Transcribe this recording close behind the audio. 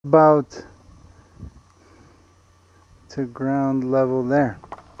about to ground level there.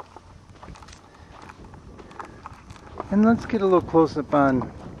 And let's get a little close up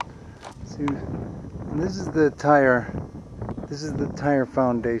on, see, this is the tire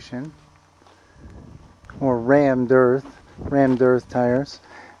foundation, or rammed earth tires.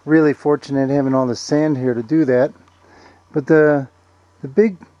 Really fortunate having all the sand here to do that. But the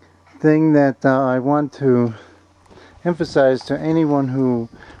big thing that I want to emphasize to anyone who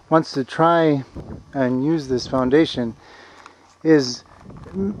wants to try and use this foundation is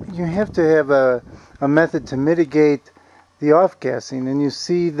you have to have a method to mitigate the off-gassing. And you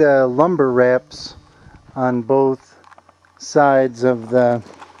see the lumber wraps on both sides of the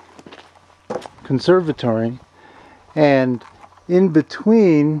conservatory, and in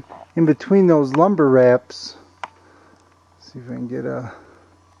between those lumber wraps, see if I can get a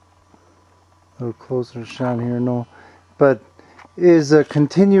little closer shot here, but is a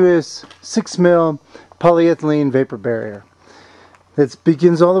continuous 6 mil polyethylene vapor barrier that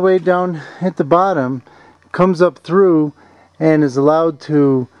begins all the way down at the bottom, comes up through, and is allowed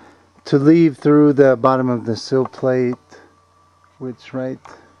to leave through the bottom of the sill plate, which right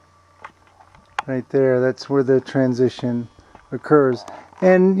there, that's where the transition occurs.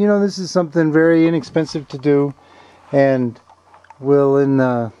 And you know, this is something very inexpensive to do, and will in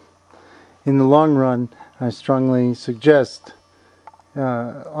the long run, I strongly suggest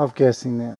off-gassing that.